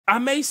I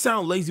may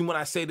sound lazy when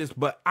I say this,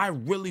 but I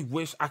really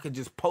wish I could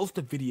just post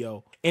a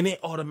video and it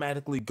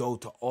automatically go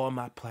to all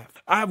my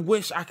platforms. I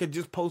wish I could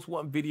just post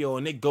one video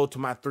and it go to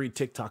my 3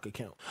 TikTok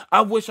accounts.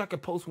 I wish I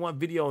could post one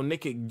video and it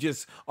could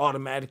just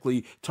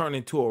automatically turn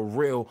into a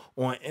reel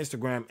on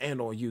Instagram and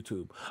on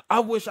YouTube.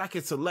 I wish I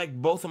could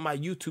select both of my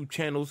YouTube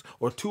channels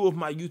or 2 of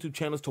my YouTube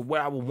channels to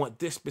where I would want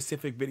this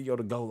specific video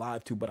to go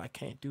live to, but I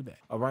can't do that.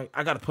 All right,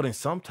 I got to put in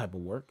some type of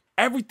work.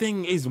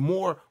 Everything is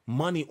more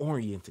money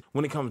oriented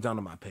when it comes down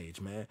to my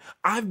page, man.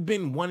 I've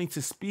been wanting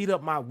to speed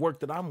up my work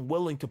that I'm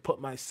willing to put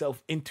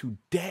myself into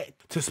debt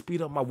to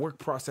speed up my work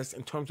process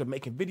in terms of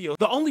making videos.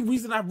 The only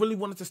reason I really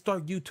wanted to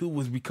start YouTube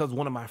was because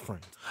one of my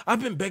friends.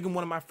 I've been begging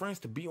one of my friends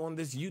to be on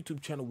this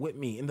YouTube channel with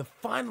me. And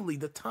finally,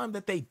 the time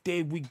that they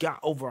did, we got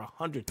over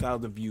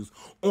 100,000 views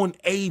on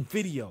a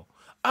video.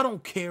 I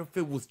don't care if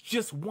it was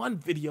just one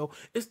video.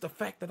 It's the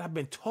fact that I've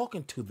been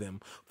talking to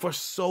them for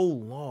so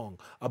long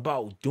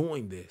about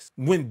doing this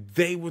when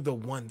they were the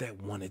one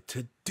that wanted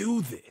to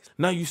do this.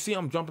 Now, you see,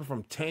 I'm jumping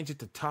from tangent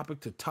to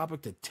topic to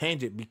topic to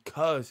tangent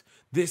because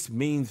this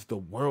means the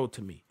world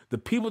to me. The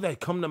people that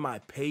come to my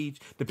page,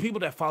 the people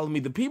that follow me,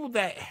 the people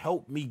that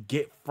help me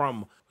get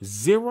from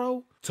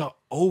 0 to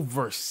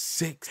over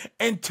 6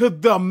 and to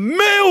the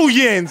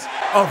millions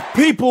of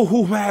people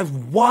who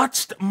have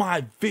watched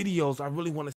my videos. I really want to